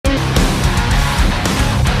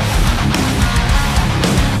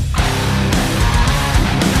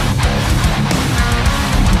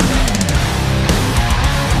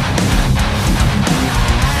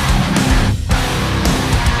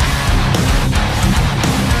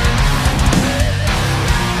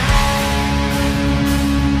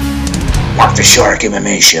Mark the Shark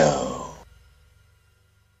MMA Show.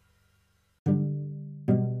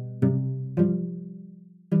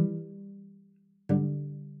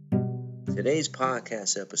 Today's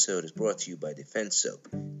podcast episode is brought to you by Defend Soap.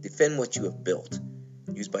 Defend what you have built.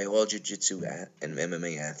 Used by all jiu-jitsu and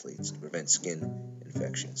MMA athletes to prevent skin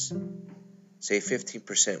infections. Save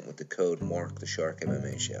 15% with the code Mark the Shark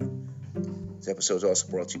MMA Show. This episode is also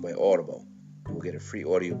brought to you by Audible. You will get a free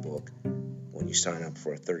audiobook when you sign up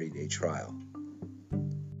for a 30-day trial.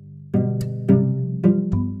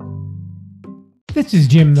 This is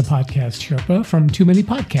Jim, the podcast Sherpa from Too Many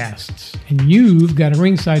Podcasts, and you've got a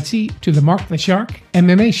ringside seat to the Mark the Shark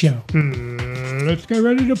MMA Show. Let's get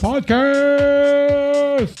ready to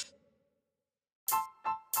podcast!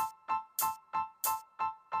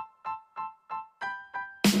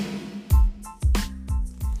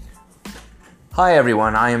 Hi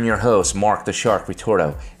everyone, I am your host, Mark the Shark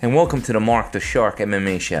Ritordo, and welcome to the Mark the Shark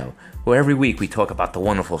MMA Show, where every week we talk about the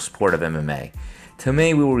wonderful sport of MMA.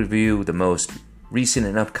 Today we will review the most recent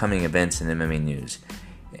and upcoming events in MMA news.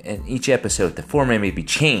 In each episode, the format may be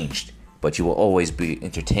changed, but you will always be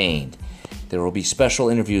entertained. There will be special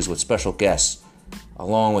interviews with special guests,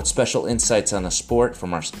 along with special insights on the sport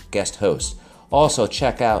from our guest hosts. Also,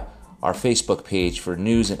 check out our Facebook page for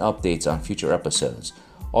news and updates on future episodes.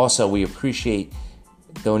 Also, we appreciate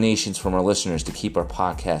donations from our listeners to keep our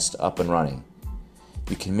podcast up and running.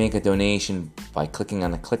 You can make a donation by clicking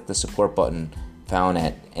on the Click the Support button found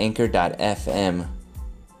at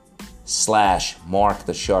anchor.fm/Mark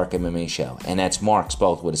the Shark MMA Show. And that's Mark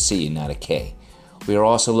spelled with a C and not a K. We are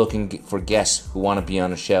also looking for guests who want to be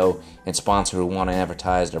on the show and sponsors who want to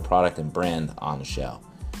advertise their product and brand on the show.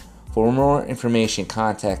 For more information,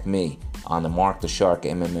 contact me on the Mark the Shark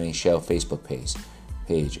MMA Show Facebook page.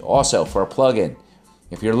 Also, for a plug-in,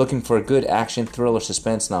 if you're looking for a good action thriller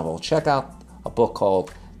suspense novel, check out a book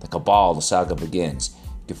called The Cabal, The Saga Begins.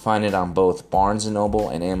 You can find it on both Barnes & Noble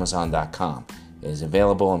and Amazon.com. It is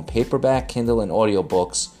available in paperback, Kindle, and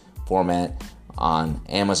audiobooks format on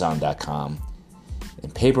Amazon.com.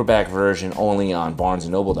 And paperback version only on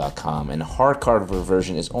BarnesandNoble.com. And the hardcover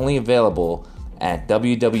version is only available at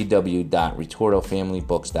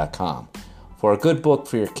www.retordofamilybooks.com. For a good book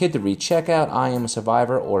for your kid to read, check out I Am a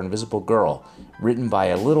Survivor or Invisible Girl, written by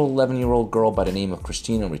a little 11-year-old girl by the name of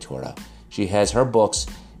Christina Ritordo. She has her books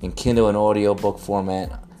in Kindle and audiobook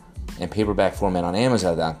format and paperback format on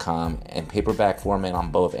Amazon.com and paperback format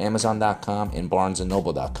on both Amazon.com and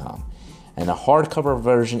BarnesandNoble.com. And the hardcover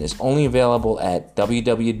version is only available at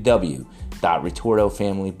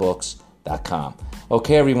www.retordofamilybooks.com.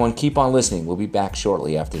 Okay, everyone, keep on listening. We'll be back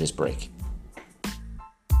shortly after this break.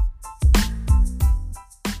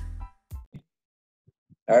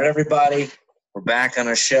 All right, everybody, we're back on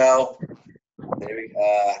our show.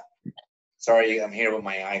 Sorry, I'm here with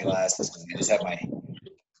my eyeglasses because I just had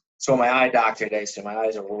saw my eye doctor today, so my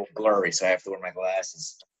eyes are a little blurry, so I have to wear my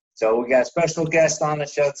glasses. So we got a special guest on the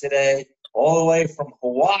show today, all the way from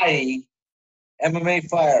Hawaii, MMA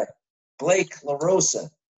fighter, Blake LaRosa.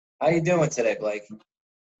 How you doing today, Blake?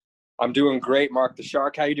 I'm doing great, Mark the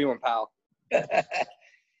Shark. How you doing, pal?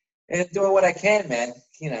 And doing what I can, man.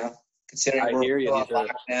 You know, considering we're on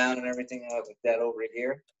lockdown and everything like that over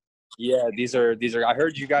here. Yeah, these are. I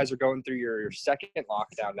heard you guys are going through your second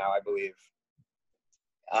lockdown now, I believe.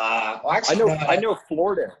 Well, actually, I know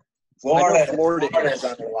Florida. Florida is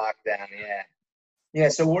under lockdown. Yeah.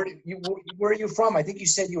 So where are you from? I think you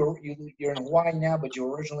said you're in Hawaii now, but you're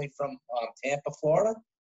originally from Tampa, Florida.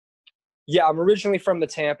 Yeah, I'm originally from the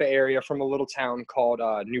Tampa area, from a little town called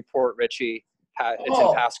Newport Richey. It's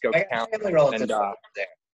in Pasco County. Family relatives there.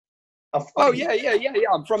 Oh, yeah.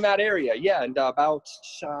 I'm from that area. Yeah, and about,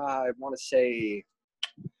 I want to say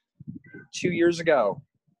 2 years ago,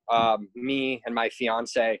 me and my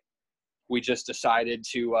fiance, we just decided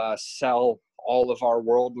to sell all of our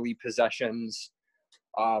worldly possessions,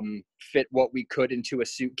 fit what we could into a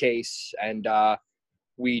suitcase, and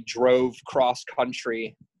we drove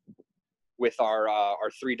cross-country with our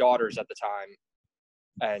 3 daughters at the time,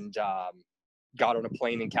 and got on a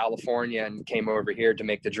plane in California and came over here to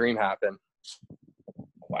make the dream happen.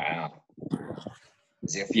 Wow.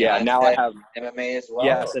 Yeah, now I have MMA as well.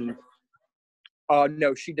 Yes, and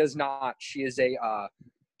no, she does not. She is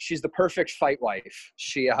she's the perfect fight wife.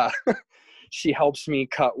 She she helps me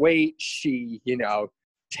cut weight. She,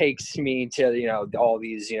 takes me to, all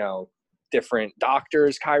these, different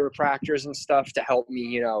doctors, chiropractors and stuff to help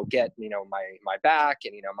me, get, my back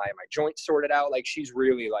and, my joints sorted out. Like, she's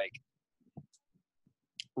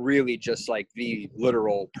really just like the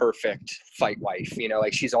literal perfect fight wife,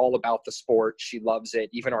 like she's all about the sport. She loves it.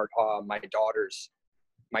 Even my daughters,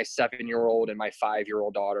 my 7-year-old and my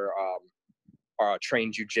 5-year-old daughter,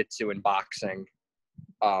 train jujitsu and boxing.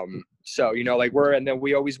 So, you know, like and then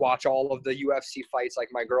we always watch all of the UFC fights. Like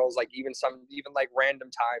my girls, like even like random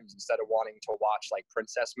times, instead of wanting to watch like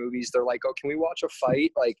princess movies, they're like, oh, can we watch a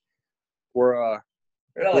fight? Like we're a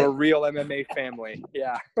real MMA family.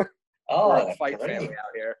 Yeah. Oh, we're a fight family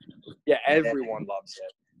out here. Yeah. Everyone loves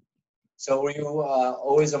it. So were you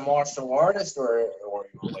always a martial artist or were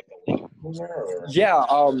you like a league mover? Or? Yeah.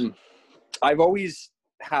 I've always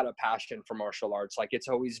had a passion for martial arts. Like it's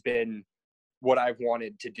always been what I've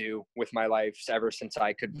wanted to do with my life ever since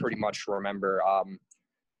I could pretty much remember.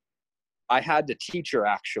 I had the teacher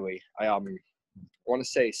actually. I want to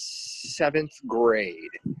say seventh grade.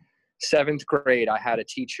 I had a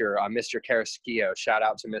teacher, Mr. Carrasquillo. Shout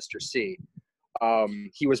out to Mr. C.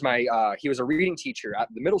 He was a reading teacher at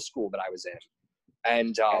the middle school that I was in,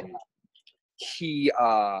 and he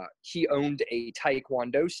owned a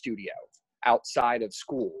Taekwondo studio outside of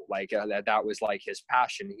school. Like that was like his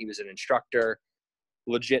passion. He was an instructor,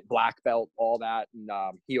 legit black belt, all that, and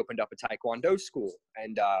he opened up a Taekwondo school.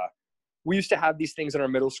 And we used to have these things in our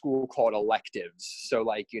middle school called electives. So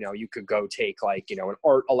like, you know, you could go take like, you know, an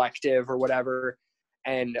art elective or whatever.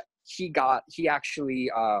 And he actually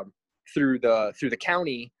through the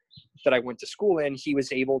county that I went to school in, he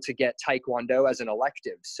was able to get Taekwondo as an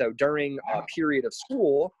elective. So during a period of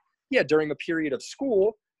school,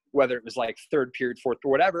 whether it was like third period, fourth,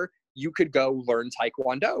 or whatever, you could go learn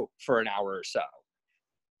Taekwondo for an hour or so.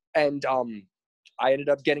 And I ended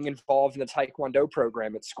up getting involved in the Taekwondo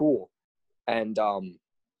program at school. And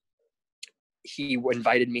he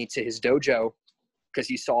invited me to his dojo because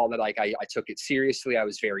he saw that like I took it seriously. I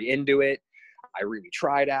was very into it. I really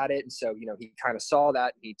tried at it. And so, you know, he kind of saw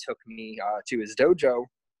that. He took me to his dojo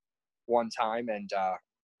one time. And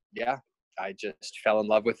yeah, I just fell in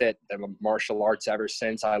love with it. The martial arts ever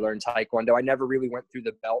since. I learned Taekwondo. I never really went through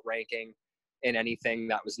the belt ranking in anything.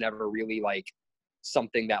 That was never really like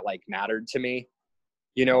something that like mattered to me.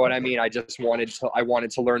 You know what I mean? I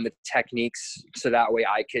wanted to learn the techniques so that way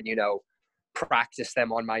I could, you know, practice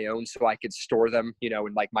them on my own so I could store them, you know,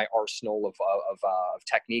 in like my arsenal of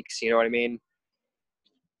techniques. You know what I mean?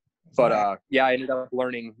 But yeah, I ended up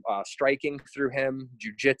learning striking through him,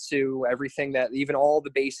 jujitsu, everything that, even all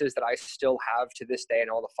the bases that I still have to this day and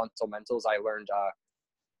all the fundamentals I learned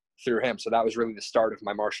through him. So that was really the start of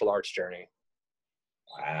my martial arts journey.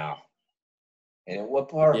 Wow. And what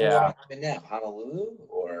part of Hawaii are you now? Honolulu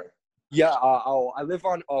or? Yeah, I live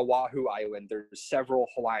on Oahu Island. There's several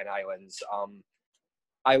Hawaiian islands.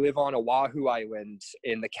 I live on Oahu Island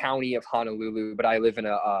in the county of Honolulu, but I live in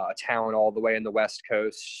a town all the way in the West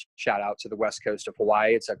Coast. Shout out to the West Coast of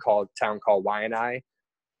Hawaii. It's a town called Waianae.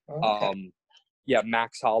 Okay. Yeah,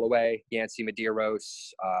 Max Holloway, Yancey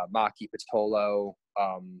Medeiros, Maki Patolo.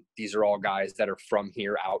 These are all guys that are from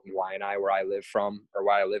here out in Waianae, where I live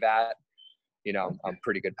at. You know, I'm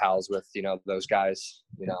pretty good pals with, you know, those guys.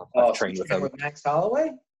 You know, I've trained with them. With Max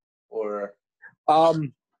Holloway, or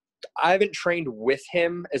I haven't trained with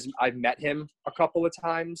him, as I've met him a couple of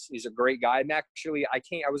times. He's a great guy. And actually, I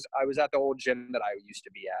was at the old gym that I used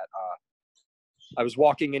to be at. I was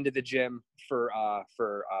walking into the gym for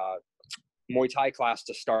Muay Thai class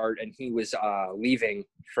to start, and he was leaving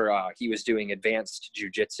for he was doing advanced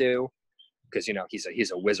jiu-jitsu because, you know,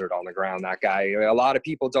 he's a wizard on the ground, that guy. A lot of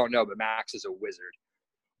people don't know, but Max is a wizard.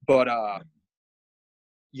 But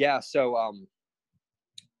yeah, so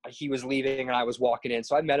he was leaving and I was walking in.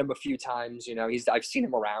 So I met him a few times, you know, I've seen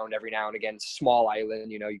him around every now and again. Small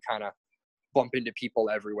island, you know, you kind of bump into people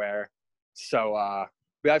everywhere. So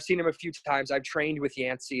but I've seen him a few times. I've trained with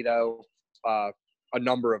Yancey though a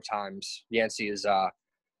number of times. Yancey is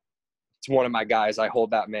it's one of my guys. I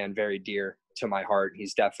hold that man very dear to my heart.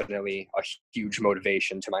 He's definitely a huge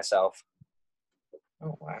motivation to myself.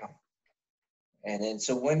 Oh wow. And then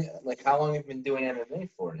so how long have you been doing MMA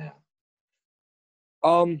for now?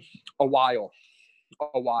 A while.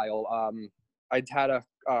 I'd had a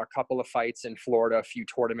couple of fights in Florida, a few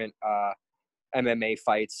tournament MMA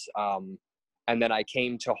fights. And then I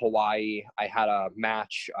came to Hawaii. I had a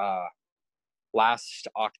match last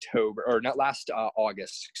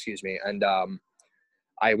August, excuse me. And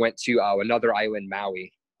I went to another island,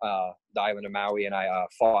 Maui, the island of Maui, and I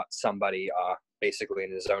fought somebody basically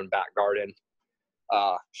in his own back garden.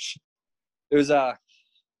 It was a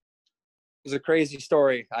crazy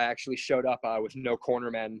story. I actually showed up with no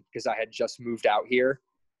cornermen because I had just moved out here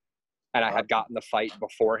and I had gotten the fight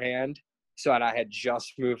beforehand. So, and I had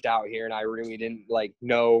just moved out here and I really didn't like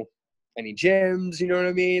know any gyms, you know what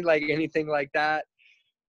I mean? Like anything like that.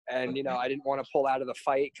 And, you know, I didn't want to pull out of the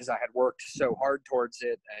fight because I had worked so hard towards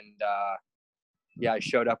it. And yeah, I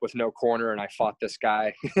showed up with no corner and I fought this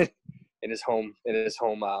guy. in his home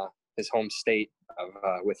state of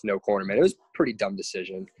with no cornerman. It was a pretty dumb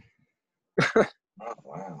decision. Oh,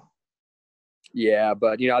 wow. Yeah,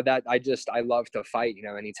 but that I love to fight,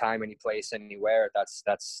 anytime, any place, anywhere. That's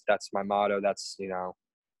my motto. That's,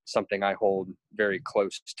 something I hold very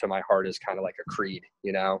close to my heart, is kind of like a creed,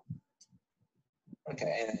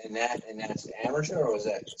 Okay, and that's amateur, or was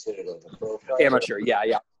that considered like a pro fight? Amateur,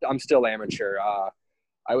 yeah. I'm still amateur.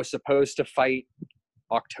 I was supposed to fight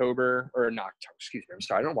October, or not October, excuse me. I'm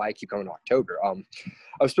sorry. I don't know why I keep going to October. I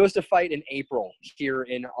was supposed to fight in April here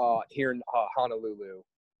in Honolulu,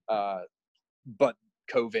 but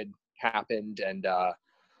COVID happened, and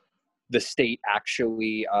the state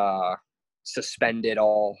actually suspended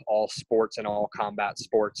all sports and all combat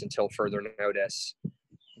sports until further notice.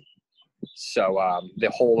 So the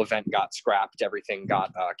whole event got scrapped. Everything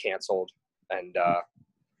got canceled, and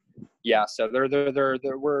so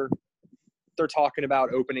they're talking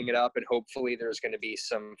about opening it up, and hopefully there's going to be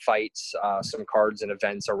some fights, some cards and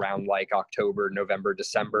events around like October, November,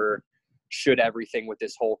 December. Should everything with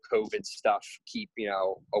this whole COVID stuff keep,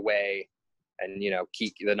 away, and,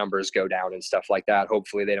 keep the numbers go down and stuff like that.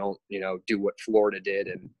 Hopefully they don't, do what Florida did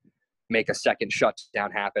and make a second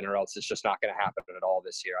shutdown happen, or else it's just not going to happen at all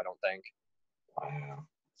this year, I don't think. Wow.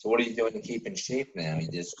 So what are you doing to keep in shape now?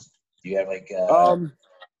 Do you have like a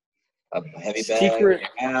heavy bag secret,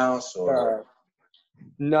 in your house, or?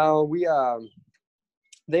 No,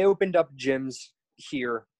 they opened up gyms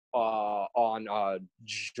here on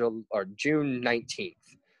June 19th.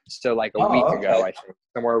 So like a week ago, I think,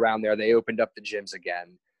 somewhere around there, they opened up the gyms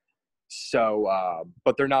again. So,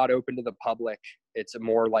 but they're not open to the public. It's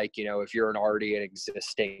more like, if you're already an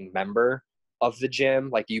existing member of the gym,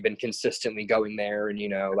 like you've been consistently going there, and,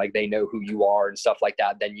 like they know who you are and stuff like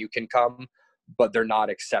that, then you can come. But they're not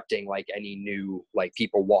accepting like any new like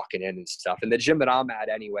people walking in and stuff. And the gym that I'm at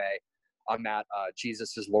anyway, I'm at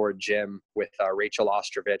Jesus is Lord Gym with Rachel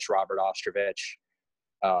Ostrovich, Robert Ostrovich.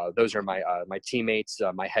 Those are my teammates.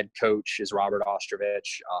 My head coach is Robert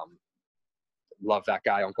Ostrovich. Love that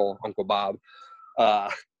guy, Uncle Bob.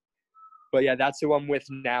 But yeah, that's who I'm with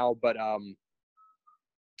now. But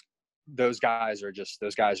those guys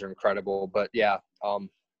are incredible. But yeah,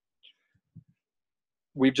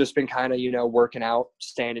 we've just been kind of, working out,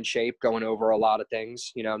 staying in shape, going over a lot of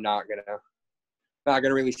things. I'm not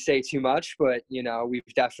gonna really say too much, but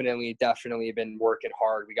we've definitely been working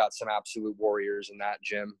hard. We got some absolute warriors in that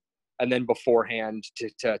gym. And then beforehand,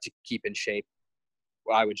 to keep in shape,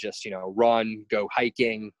 I would just run, go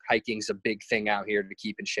hiking. Hiking's a big thing out here to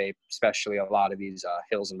keep in shape, especially a lot of these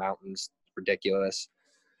hills and mountains. Ridiculous.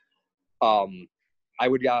 I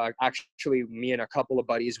would actually, me and a couple of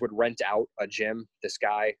buddies would rent out a gym. This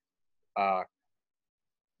guy,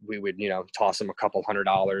 we would, toss him a couple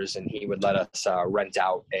 $100, and he would let us rent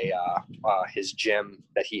out his gym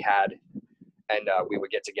that he had. And we would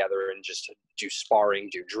get together and just do sparring,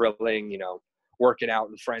 do drilling, working out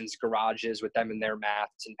in friends' garages with them and their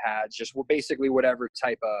mats and pads, just basically whatever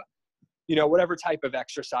type of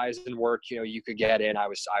exercise and work, you could get in. I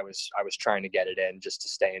was trying to get it in just to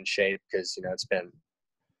stay in shape, because,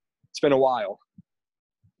 it's been a while.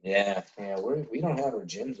 Yeah. We don't have our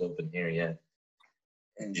gyms open here yet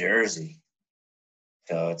in Jersey.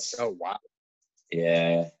 So it's. Oh, wow.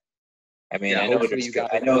 Yeah. I mean, yeah,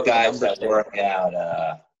 I know guys that work out,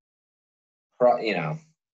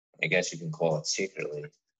 I guess you can call it secretly.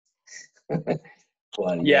 But,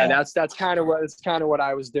 yeah, that's kind of what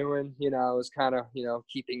I was doing. It was kind of,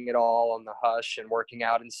 keeping it all on the hush and working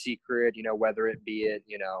out in secret, whether it be at,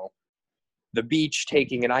 the beach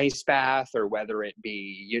taking an ice bath, or whether it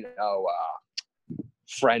be,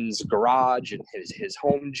 friend's garage and his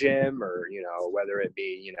home gym, or, whether it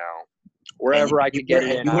be, wherever I could get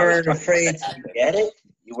it in. You weren't afraid to get it?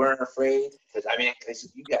 You weren't afraid?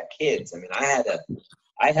 Because, you got kids.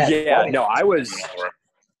 I had yeah, no, I was.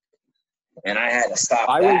 And I had to stop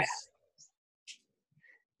I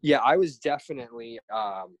was definitely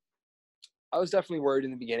worried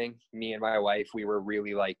in the beginning. Me and my wife, we were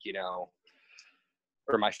really like,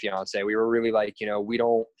 or my fiance, we were really like, we don't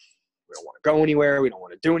want to go anywhere. We don't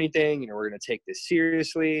want to do anything. We're going to take this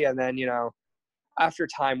seriously. And then, after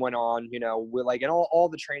time went on, we're like, and all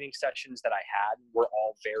the training sessions that I had were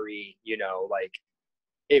all very, like,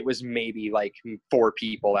 it was maybe like 4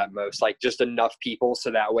 people at most, like just enough people.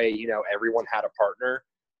 So that way, everyone had a partner.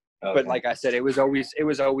 Okay. But like I said, it was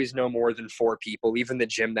always no more than 4 people. Even the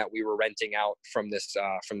gym that we were renting out from this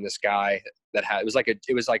guy that had, it was like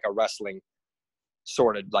a wrestling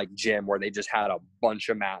sort of like gym where they just had a bunch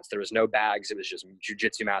of mats. There was no bags. It was just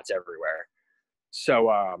jiu-jitsu mats everywhere.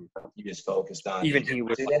 So you just focused on even he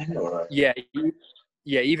was or? yeah,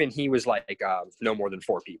 even he was like no more than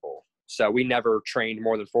 4 people. So we never trained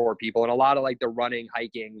more than 4 people. And a lot of like the running,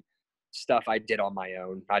 hiking stuff I did on my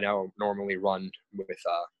own. I don't normally run with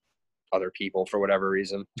other people for whatever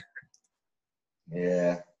reason.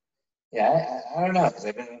 Yeah. Yeah, I don't know, because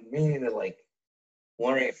I've been meaning to, like,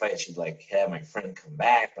 wondering if I should, like, have my friend come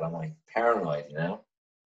back, but I'm, like, paranoid, you know?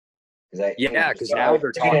 Because Yeah, because so I now was they're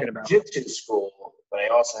working talking at about. jiu-jitsu school, but I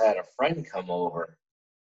also had a friend come over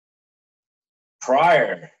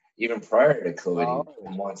even prior to COVID, he Oh, would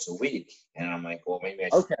come once a week. And I'm like, well, maybe I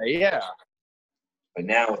should. okay, yeah. But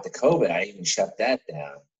now with the COVID, I even shut that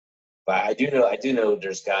down. But I do know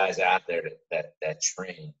there's guys out there that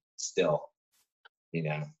train still, you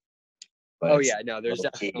know. But Oh, it's yeah, no, there's low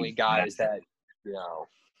definitely key. guys that,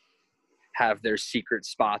 have their secret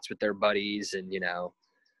spots with their buddies and, Yeah.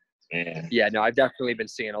 Yeah, no, I've definitely been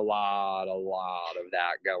seeing a lot of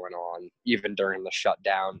that going on, even during the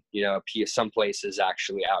shutdown. Some places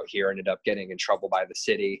actually out here ended up getting in trouble by the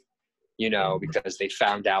city, because they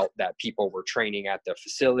found out that people were training at the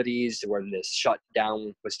facilities when this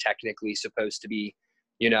shutdown was technically supposed to be,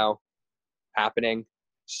 happening.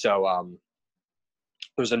 So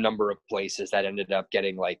there's a number of places that ended up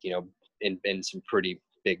getting in some pretty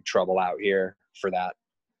big trouble out here for that.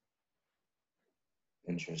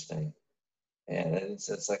 Interesting. And it's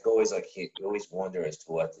like always like you always wonder as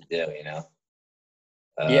to what to do, you know?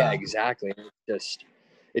 Yeah, exactly. It's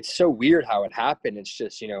so weird how it happened. It's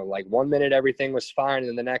just, like one minute everything was fine, and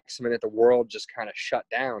then the next minute the world just kind of shut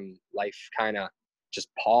down. Life kind of just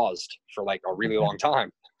paused for like a really long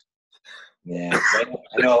time. Yeah. I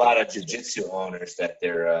know a lot of jiu-jitsu owners that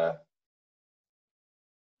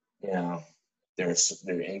you know, their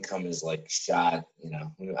income is like shot, you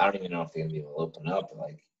know. I don't even know if they're gonna be able to open up.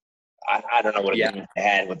 Like, I don't know what Yeah. agreement they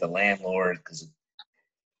had with the landlord, because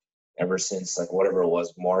ever since like whatever it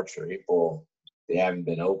was, March or April, they haven't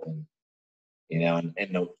been open. You know, and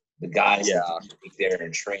the guys Yeah. that get there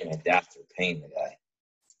and train, I doubt they're paying the guy.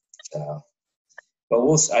 So, but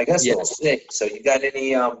I guess Yeah. we'll see. So, you got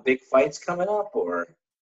any big fights coming up, or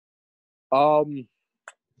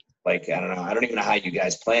like I don't know. I don't even know how you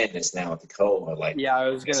guys plan this now with the COVID. Like, Yeah, I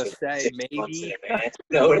was gonna so say 6 months in maybe. advance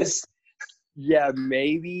notice. Yeah,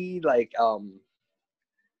 maybe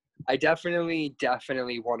I definitely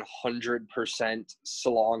 100%,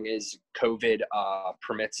 so long as COVID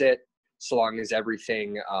permits it, so long as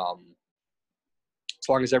everything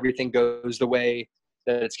goes the way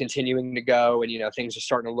that it's continuing to go, and things are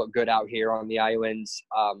starting to look good out here on the islands.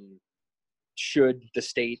 Should the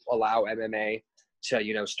state allow MMA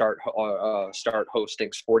to start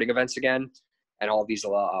hosting sporting events again, and all these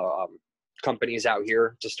companies out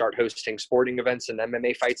here to start hosting sporting events and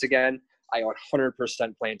MMA fights again, I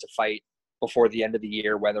 100% plan to fight before the end of the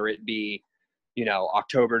year, whether it be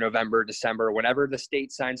October, November, December, whenever the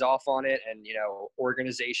state signs off on it, and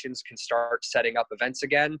organizations can start setting up events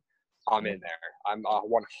again. I'm in there. I'm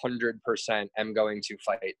 100% am going to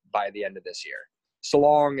fight by the end of this year, so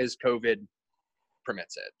long as COVID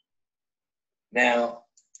permits it. Now,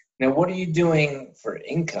 what are you doing for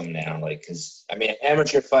income now? Like, because I mean,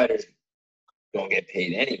 amateur fighters don't get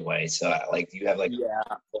paid anyway. So, like, do you have like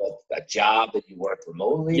a job that you work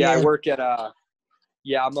remotely? Yeah, I work at I'm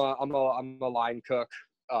a line cook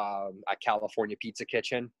at California Pizza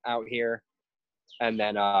Kitchen out here, and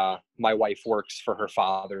then my wife works for her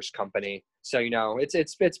father's company. So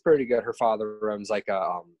it's pretty good. Her father owns like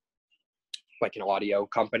an audio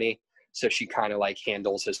company, so she kind of like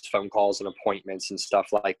handles his phone calls and appointments and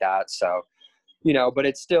stuff like that. So but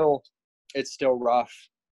it's still rough.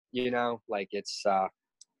 Like it's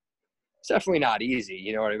definitely not easy,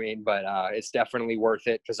 you know what I mean? But it's definitely worth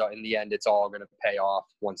it, because in the end, it's all going to pay off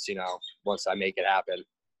once I make it happen.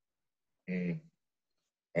 Mm.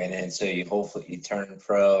 And then so hopefully you turn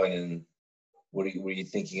pro, and then what do you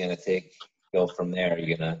think you're gonna go from there?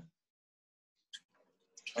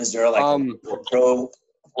 Is there like a pro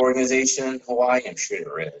organization in Hawaii? I'm sure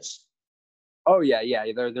there is. Oh yeah.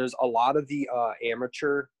 There's a lot of the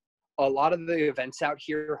amateur. A lot of the events out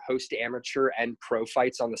here host amateur and pro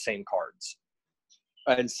fights on the same cards.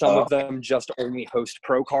 And some of them just only host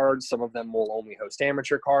pro cards. Some of them will only host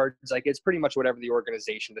amateur cards. Like, it's pretty much whatever the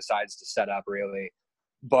organization decides to set up, really.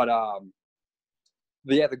 But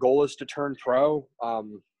yeah, the goal is to turn pro,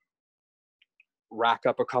 rack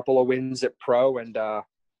up a couple of wins at pro, and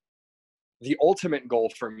the ultimate goal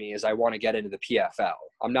for me is I want to get into the PFL.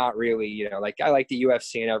 I'm not really, like, I like the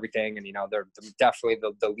UFC and everything, and they're definitely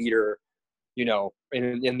the leader, in the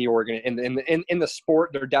in the sport.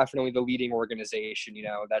 They're definitely the leading organization.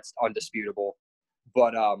 That's undisputable.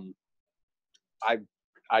 But I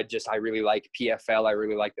I really like PFL. I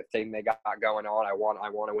really like the thing they got going on. I want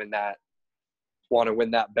to win that. Want to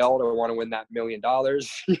win that belt. I want to win that $1 million.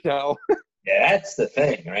 You know. Yeah, that's the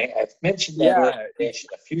thing, right? I've mentioned that organization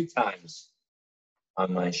a few times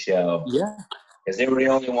on my show. Yeah. Because they were the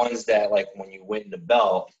only ones that, like, when you win the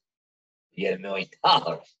belt, you get $1 million,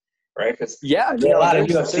 right? Because a lot of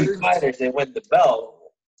UFC fighters, they win the belt,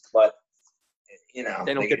 but you know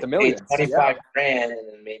they don't get the millions. $25,000 and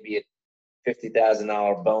then maybe a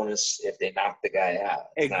 $50,000 bonus if they knock the guy out.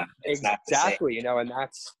 It's not the same. You know, and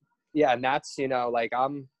that's you know, like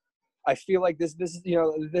I feel like this is, you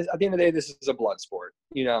know, this, at the end of the day, this is a blood sport.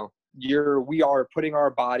 You know, we are putting our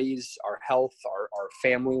bodies, our health, our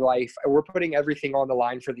family life, and we're putting everything on the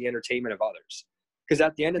line for the entertainment of others. Because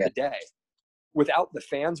at the end of the day, without the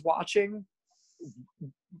fans watching,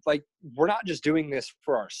 like, we're not just doing this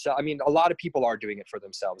for ourselves. I mean, a lot of people are doing it for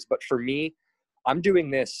themselves, but for me, I'm doing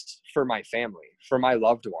this for my family, for my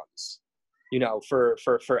loved ones, you know, for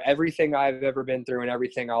everything I've ever been through and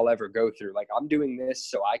everything I'll ever go through. Like, I'm doing this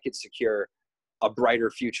so I could secure a brighter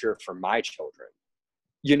future for my children,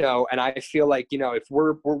 you know. And I feel like, you know, if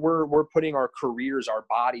we're putting our careers, our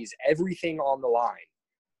bodies, everything on the line,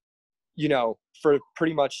 you know, for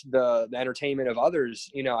pretty much the entertainment of others,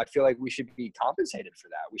 you know, I feel like we should be compensated for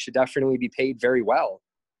that. We should definitely be paid very well,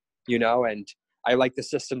 you know. And I like the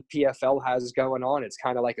system PFL has going on. It's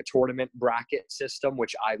kind of like a tournament bracket system,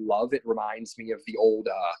 which I love. It reminds me of the old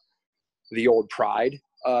Pride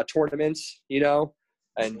tournaments, you know.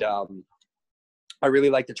 And I really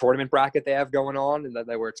like the tournament bracket they have going on, and that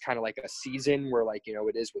where it's kind of like a season where, like, you know,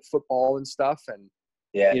 it is with football and stuff. And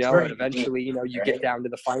yeah, you know, and eventually, you know, you get down to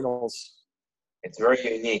the finals. It's very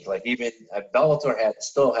unique. Like, even Bellator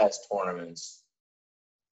still has tournaments.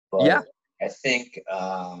 But I think,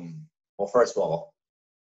 well, first of all,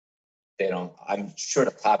 they don't. I'm sure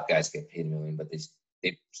the top guys get paid $1 million, but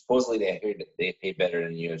they supposedly they pay better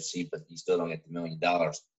than the UFC, but you still don't get the $1 million.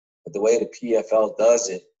 But the way the PFL does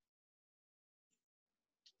it,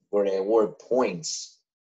 where they award points,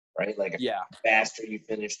 right? Like, the faster you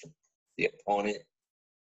finish the opponent,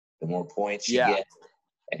 the more points you get,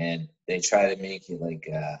 and they try to make it like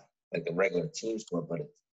a regular team sport, but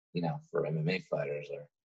it's, you know, for MMA fighters or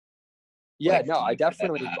I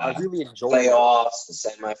really enjoy playoffs, the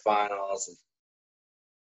semifinals.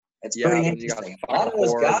 It's pretty interesting. A lot of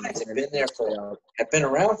those guys have been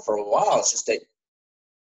around for a while. It's just that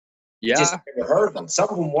you just never heard of them. Some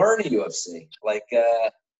of them were in the UFC. Like,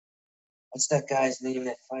 what's that guy's name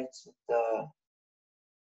that fights with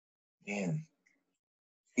man?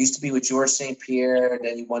 He used to be with George St. Pierre,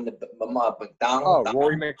 then he won the McDonald. Oh,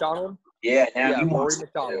 Rory McDonald? Yeah, now he wants to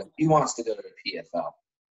go to the PFL.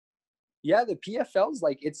 Yeah, the PFL's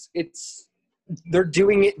like, they're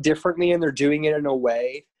doing it differently, and they're doing it in a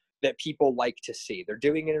way that people like to see. They're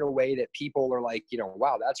doing it in a way that people are like, you know,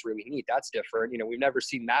 wow, that's really neat. That's different. You know, we've never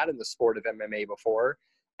seen that in the sport of MMA before.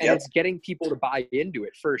 And it's getting people to buy into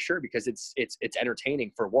it for sure, because it's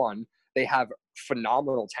entertaining, for one. They have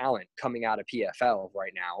phenomenal talent coming out of PFL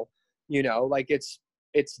right now. You know, like, it's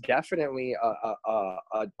definitely a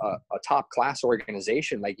top class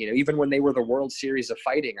organization. Like, you know, even when they were the World Series of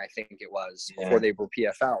Fighting, I think it was, before they were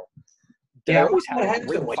PFL. They always had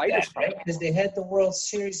great fighters, right? Because they had the World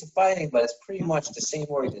Series of Fighting, but it's pretty much the same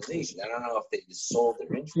organization. I don't know if they just sold their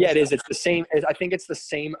interest. Yeah, it is. It's the same. I think it's the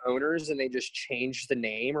same owners, and they just changed the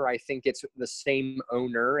name, or I think it's the same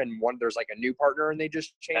owner, and there's like a new partner, and they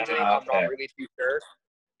just changed the name. I'm not really too sure,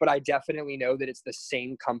 but I definitely know that it's the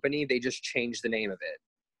same company. They just changed the name of it.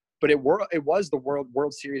 But it was the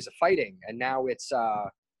World Series of Fighting, and now it's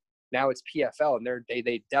PFL, and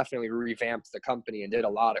they definitely revamped the company and did a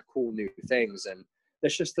lot of cool new things. And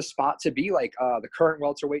it's just the spot to be, like, the current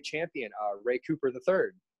welterweight champion, Ray Cooper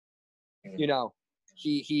III. You know,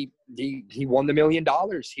 he won the $1 million.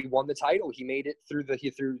 He won the title. He made it through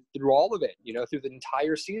all of it. You know, through the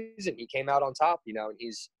entire season, he came out on top. You know, and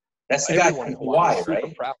that's the guy from Hawaii,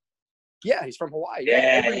 right? Proud. Yeah, he's from Hawaii.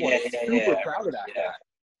 Everyone is super proud of that guy.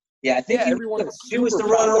 Yeah, I think he was the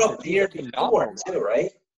runner-up the year before too,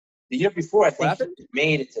 right? The year before, I think he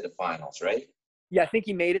made it to the finals, right? Yeah, I think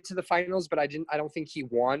he made it to the finals, but I don't think he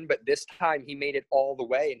won. But this time he made it all the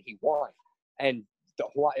way, and he won. And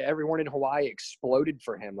everyone in Hawaii exploded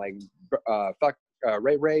for him. Like,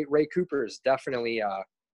 Ray Cooper is definitely a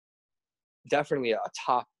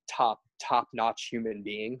top-notch human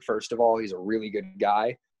being. First of all, he's a really good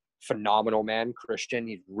guy, phenomenal man, Christian.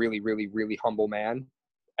 He's really, really, really humble man,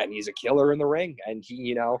 and he's a killer in the ring. And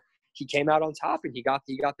he came out on top, and he got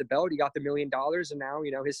the belt, he got the $1 million, and now,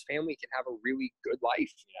 you know, his family can have a really good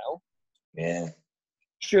life, you know? Yeah.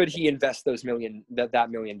 should he invest that $1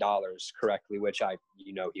 million correctly, which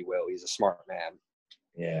he will. He's a smart man.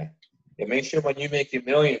 Yeah. Make sure when you make your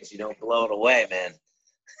millions, you don't blow it away, man.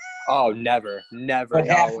 Oh, never. But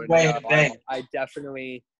halfway in the bank. I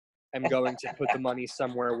definitely am going to put the money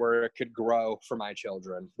somewhere where it could grow for my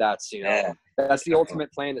children. That's, that's the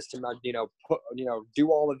ultimate plan, is to,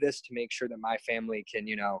 do all of this to make sure that my family can,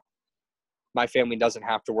 my family doesn't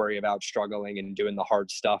have to worry about struggling and doing the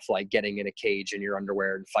hard stuff like getting in a cage in your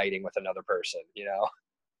underwear and fighting with another person,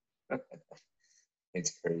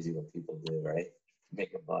 It's crazy what people do, right?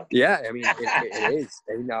 Make a buck. Yeah, I mean, it is.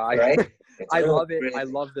 Right? I love it. Crazy. I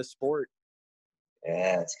love the sport.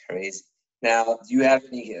 Yeah, it's crazy. Now, do you have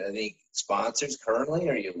any sponsors currently?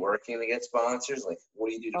 Are you working to get sponsors? Like, what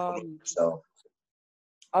do you do to promote yourself?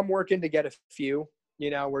 I'm working to get a few.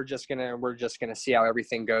 We're just gonna see how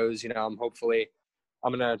everything goes. I'm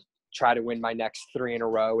gonna try to win my next 3 in a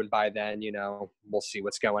row, and by then, we'll see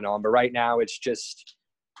what's going on. But right now, it's just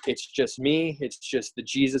me. It's just the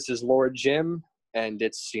Jesus is Lord gym, and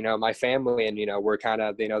it's my family, and we're kind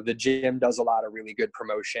of the gym does a lot of really good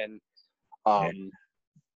promotion.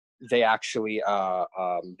 They actually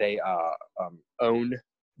own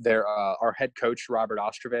their our head coach Robert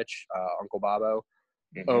Ostrovich, Uncle Babo,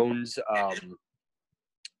 owns.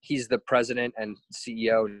 He's the president and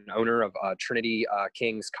CEO and owner of Trinity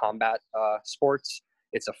Kings Combat Sports.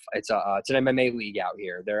 It's an MMA league out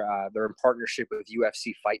here. They're in partnership with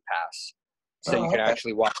UFC Fight Pass, so you can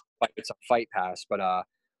actually watch. It's a Fight Pass, but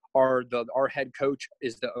our head coach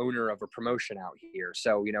is the owner of a promotion out here.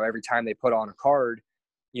 So every time they put on a card,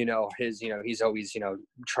 he's always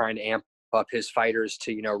trying to amp up his fighters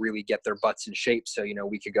to really get their butts in shape, so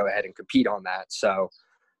we could go ahead and compete on that. So.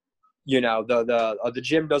 The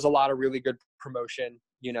gym does a lot of really good promotion.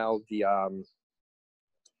 The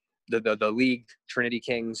league, Trinity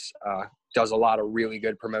Kings, does a lot of really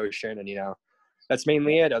good promotion, and that's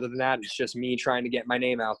mainly it. Other than that, it's just me trying to get my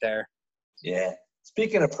name out there. Yeah.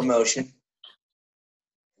 Speaking of promotion,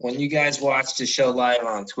 when you guys watch the show live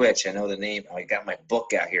on Twitch, I know the name. I got my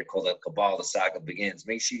book out here called The Cabal: The Saga Begins.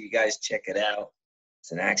 Make sure you guys check it out.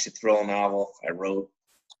 It's an action thriller novel I wrote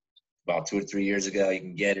about 2 or 3 years ago. You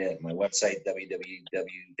can get it at my website,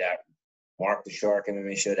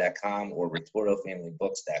 www.markthesharkmmashow.com or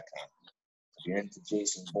retortofamilybooks.com. If you're into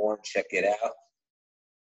Jason Bourne, check it out.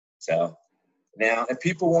 So now, if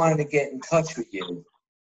people wanted to get in touch with you,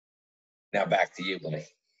 now back to you, buddy.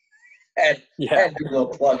 I had to do a little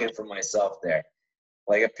plug-in for myself there.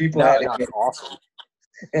 Like, if people had to get awesome.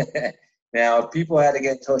 Now, if people had to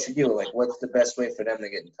get in touch with you, like, what's the best way for them to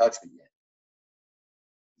get in touch with you?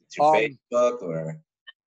 Your Facebook or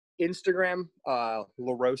Instagram,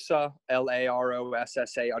 LaRossa,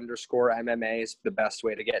 LAROSSA_MMA is the best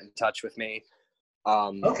way to get in touch with me.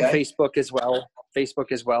 Facebook as well,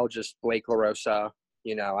 just Blake LaRossa.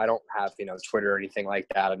 I don't have, Twitter or anything like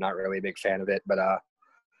that. I'm not really a big fan of it, but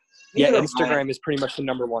Instagram is pretty much the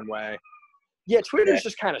number one way. Yeah, Twitter is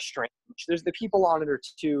just kind of strange. There's the people on it are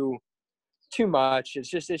too much. It's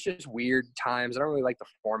just weird times. I don't really like the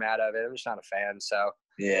format of it. I'm just not a fan. So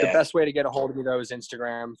the best way to get a hold of me though is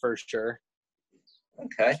Instagram for sure.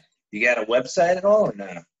 Okay. You got a website at all or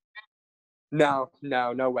no? No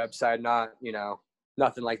website. Not,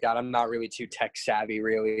 nothing like that. I'm not really too tech savvy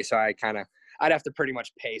really. So I'd have to pretty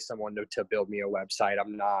much pay someone to build me a website.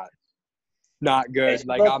 I'm not good.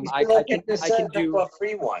 Like I can do a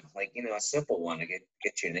free one, like, a simple one to get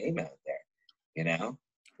your name out there,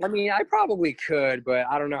 I mean, I probably could, but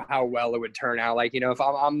I don't know how well it would turn out. Like, if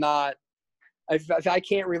I'm not, if I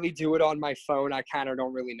can't really do it on my phone, I kind of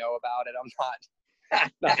don't really know about it. I'm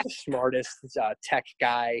not the smartest tech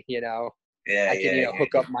guy, I can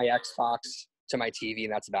hook up my Xbox to my TV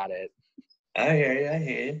and that's about it. I hear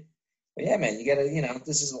you. But yeah, man, you gotta,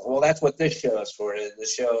 that's what this show is for. The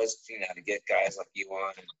show is, to get guys like you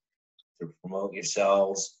on to promote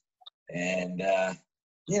yourselves and,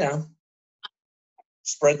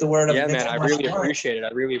 spread the word. Yeah, man, I really appreciate it. I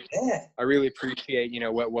really appreciate,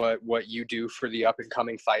 what you do for the up and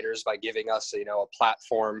coming fighters by giving us, a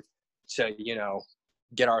platform to,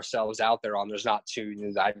 get ourselves out there on. There's not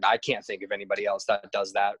I can't think of anybody else that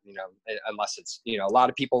does that, unless it's, a lot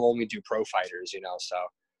of people only do pro fighters, so.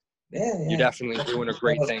 You're definitely doing a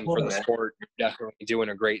great thing for the sport. You're definitely doing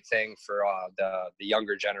a great thing for the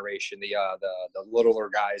younger generation, the littler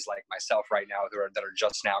guys like myself right now that are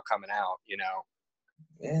just now coming out,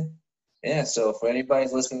 Yeah. So for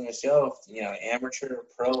anybody's listening to the show, amateur,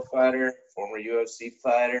 pro fighter, former UFC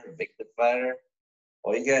fighter, victim fighter,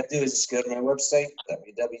 all you gotta do is just go to my website,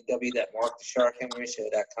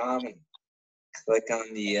 www.markthesharkmmashow.com, and click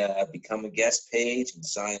on the become a guest page and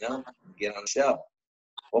sign up and get on the show.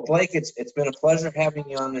 Well, Blake, it's been a pleasure having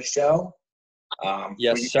you on the show.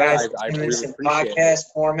 Yes, for you sir. guys I listening really to this appreciate podcast it.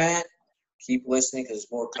 format, keep listening because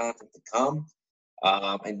there's more content to come.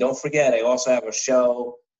 And don't forget, I also have a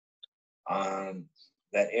show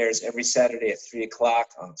that airs every Saturday at 3 o'clock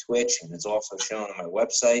on Twitch, and it's also shown on my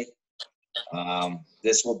website.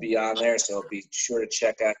 This will be on there, so be sure to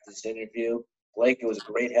check out this interview. Blake, it was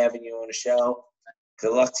great having you on the show.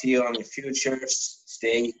 Good luck to you on your future.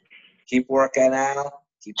 Keep working out,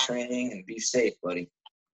 keep training, and be safe, buddy.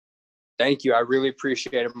 Thank you. I really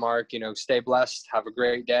appreciate it, Mark. Stay blessed. Have a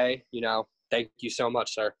great day. Thank you so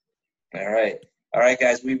much, sir. All right,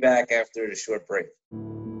 guys. We'll be back after the short break.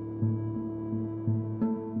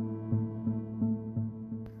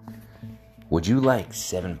 Would you like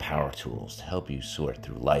 7 power tools to help you sort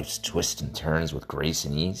through life's twists and turns with grace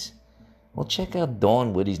and ease? Well, check out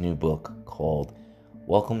Dawn Witty's new book called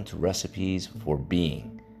Welcome to Recipes for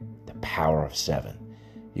Being, The Power of 7.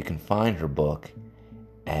 You can find her book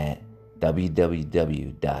at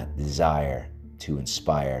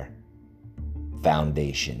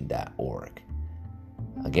www.desiretoinspirefoundation.org.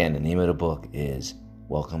 Again, the name of the book is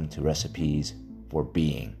Welcome to Recipes for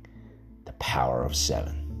Being, The Power of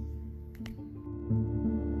 7.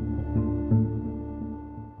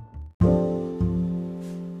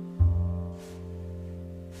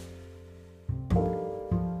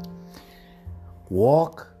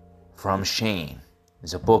 Walk from Shame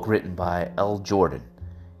is a book written by L. Jordan.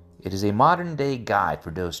 It is a modern-day guide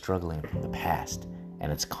for those struggling from the past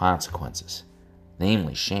and its consequences,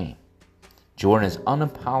 namely shame. Jordan is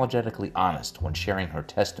unapologetically honest when sharing her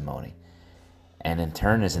testimony, and in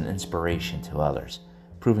turn is an inspiration to others,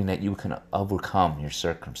 proving that you can overcome your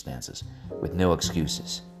circumstances with no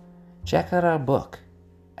excuses. Check out our book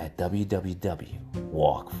at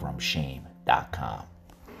www.walkfromshame.com.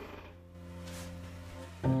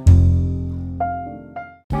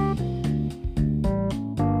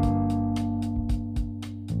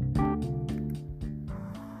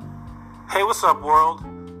 Hey, what's up, world?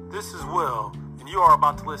 This is Will, and you are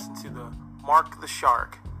about to listen to the Mark the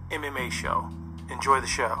Shark MMA show. Enjoy the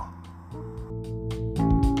show.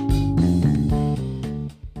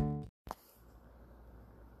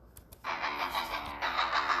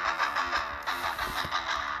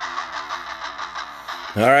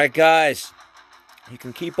 All right, guys. You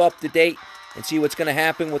can keep up to date and see what's going to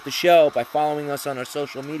happen with the show by following us on our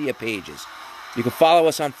social media pages. You can follow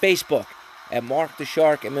us on Facebook at Mark the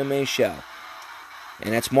Shark MMA Show.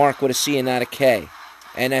 And that's Mark with a C and not a K.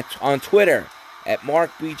 And that's on Twitter at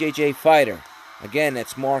Mark BJJ Fighter. Again,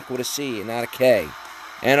 that's Mark with a C and not a K.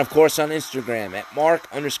 And of course on Instagram at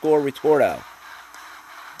Mark_Retorto.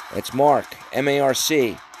 It's Mark,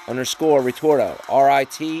 MARC_Retorto,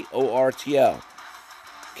 RITORTO.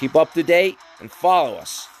 Keep up to date and follow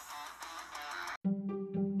us.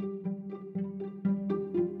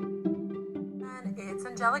 It's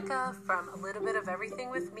Angelica from A Little Bit of Everything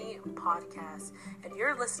with Me podcast, and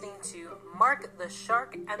you're listening to Mark the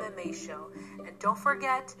Shark MMA Show. And don't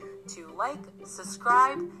forget to like,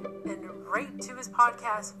 subscribe, and rate to his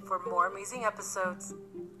podcast for more amazing episodes.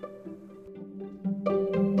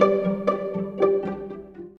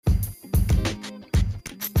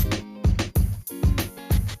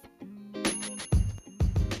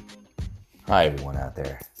 Hi everyone out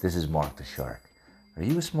there, this is Mark the Shark. Are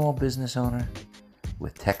you a small business owner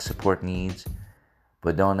with tech support needs,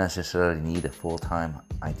 but don't necessarily need a full-time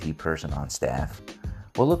IT person on staff?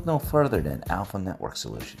 Well, look no further than Alpha Network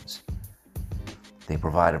Solutions. They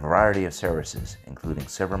provide a variety of services, including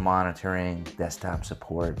server monitoring, desktop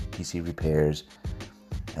support, PC repairs,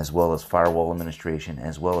 as well as firewall administration,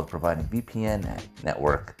 as well as providing VPN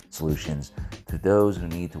network solutions to those who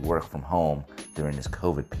need to work from home during this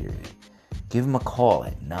COVID period. Give them a call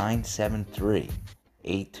at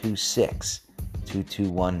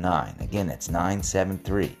 973-826-2219. Again, that's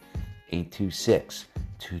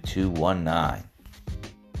 973-826-2219.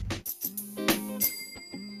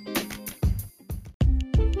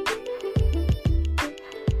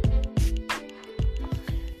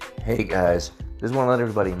 Hey guys, just want to let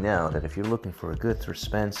everybody know that if you're looking for a good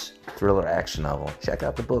suspense thriller action novel, check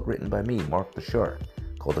out the book written by me, Mark the Shark,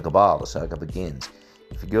 called The Cabal, The Saga Begins.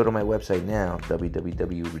 If you go to my website now,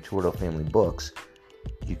 www.Retorto Family Books,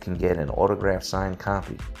 you can get an autographed signed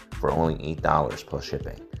copy for only $8 plus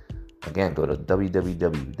shipping. Again, go to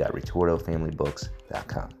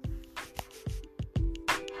www.RetortoFamilyBooks.com.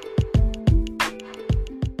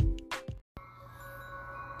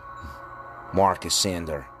 Marcus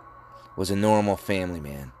Sander was a normal family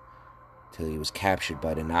man till he was captured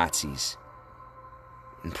by the Nazis,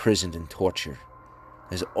 imprisoned and tortured.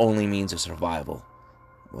 His only means of survival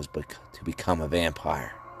was to become a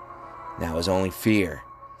vampire. Now his only fear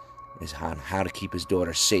is how to keep his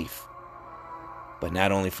daughter safe, but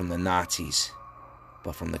not only from the Nazis,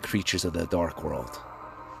 but from the creatures of the Dark World.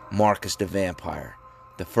 Marcus the Vampire,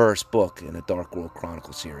 the first book in the Dark World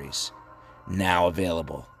Chronicle series, now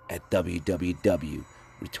available at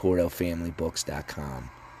www.ritortofamilybooks.com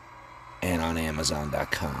and on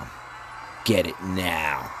Amazon.com. Get it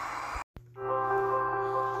now.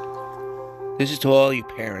 This is to all you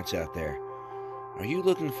parents out there. Are you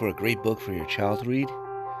looking for a great book for your child to read?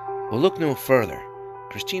 Well, look no further.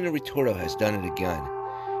 Christina Ritorto has done it again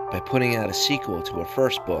by putting out a sequel to her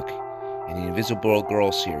first book in the Invisible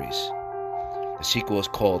Girl series. The sequel is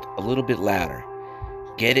called A Little Bit Louder.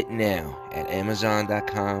 Get it now at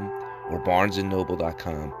Amazon.com or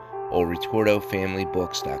BarnesandNoble.com or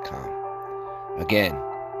RitortoFamilyBooks.com. Again,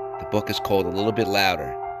 the book is called A Little Bit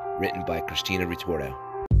Louder, written by Christina Ritorto.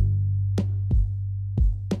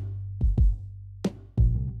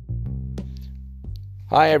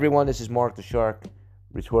 Hi everyone, this is Mark the Shark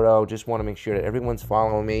Ritorto. Just want to make sure that everyone's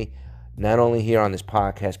following me, not only here on this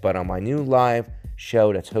podcast, but on my new live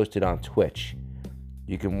show that's hosted on Twitch.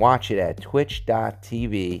 You can watch it at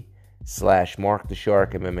twitch.tv/Mark the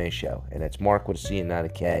Shark MMA Show. And that's Mark with a C and not a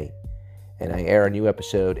K. And I air a new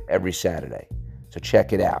episode every Saturday. So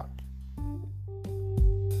check it out.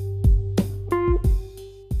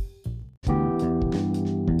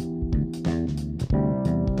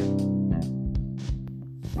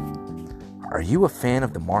 Are you a fan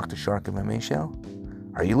of the Mark the Shark MMA Show?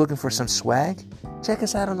 Are you looking for some swag? Check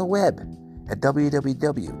us out on the web at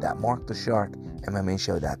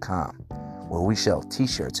www.markthesharkmmashow.com, where we sell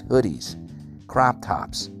t-shirts, hoodies, crop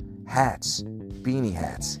tops, hats, beanie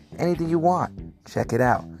hats, anything you want. Check it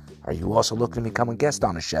out. Are you also looking to become a guest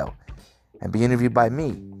on the show and be interviewed by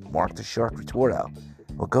me, Mark the Shark Ritorto?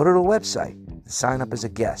 Well, go to the website to sign up as a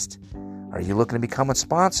guest. Are you looking to become a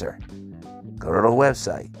sponsor? Go to the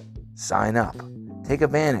website, sign up, take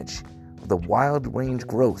advantage of the wild range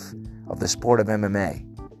growth of the sport of MMA,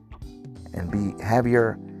 and have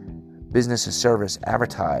your business and service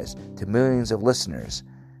advertised to millions of listeners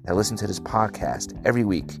that listen to this podcast every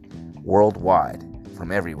week, worldwide,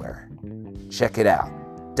 from everywhere. Check it out,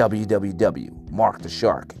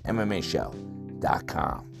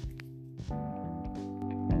 www.markthesharkmmashow.com.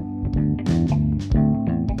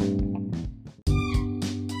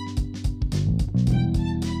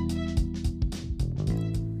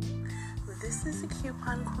 This is a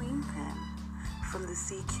Coupon Queen Pin from the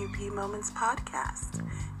CQP Moments podcast,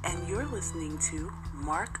 and you're listening to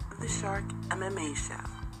Mark the Shark MMA Show.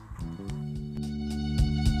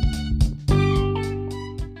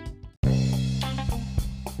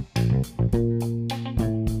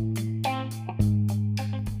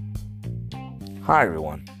 Hi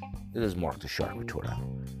everyone, this is Mark the Shark Ritorto,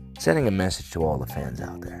 sending a message to all the fans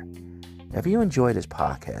out there. If you enjoy this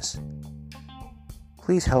podcast,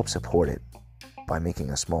 please help support it by making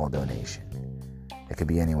a small donation. It could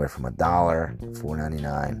be anywhere from $1,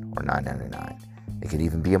 $4.99, or $9.99. It could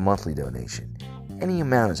even be a monthly donation. Any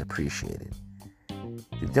amount is appreciated.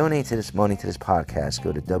 To donate to this money to this podcast,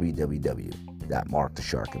 go to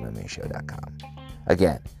www.markthesharkmmashow.com.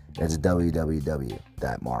 Again, that's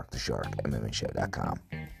www.markthesharkmmashow.com.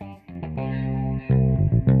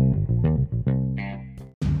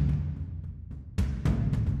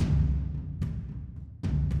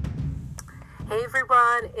 Hey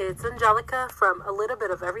everyone, it's Angelica from A Little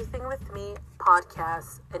Bit of Everything with Me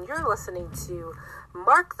podcast, and you're listening to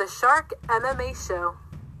Mark the Shark MMA Show.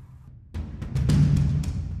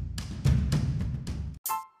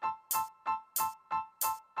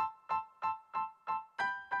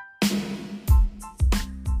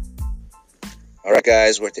 All right,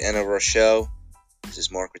 guys, we're at the end of our show. This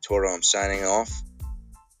is Mark Ritorto. I'm signing off.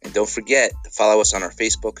 And don't forget to follow us on our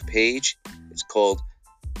Facebook page. It's called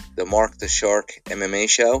The Mark the Shark MMA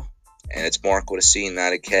Show. And it's Mark with a C and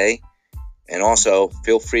not a K. And also,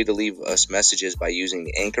 feel free to leave us messages by using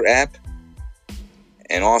the Anchor app.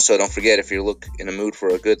 And also, don't forget, if you're in the mood for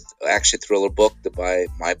a good action thriller book, to buy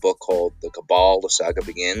my book called The Cabal, The Saga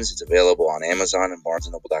Begins. It's available on Amazon and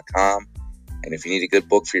BarnesandNoble.com. And if you need a good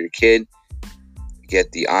book for your kid,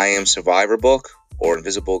 get the I Am Survivor book or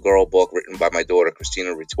Invisible Girl book written by my daughter,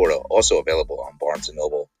 Christina Ritorto, also available on Barnes &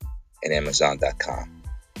 Noble and Amazon.com.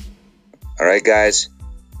 All right, guys,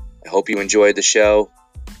 I hope you enjoyed the show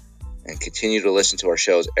and continue to listen to our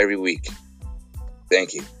shows every week.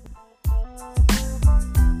 Thank you.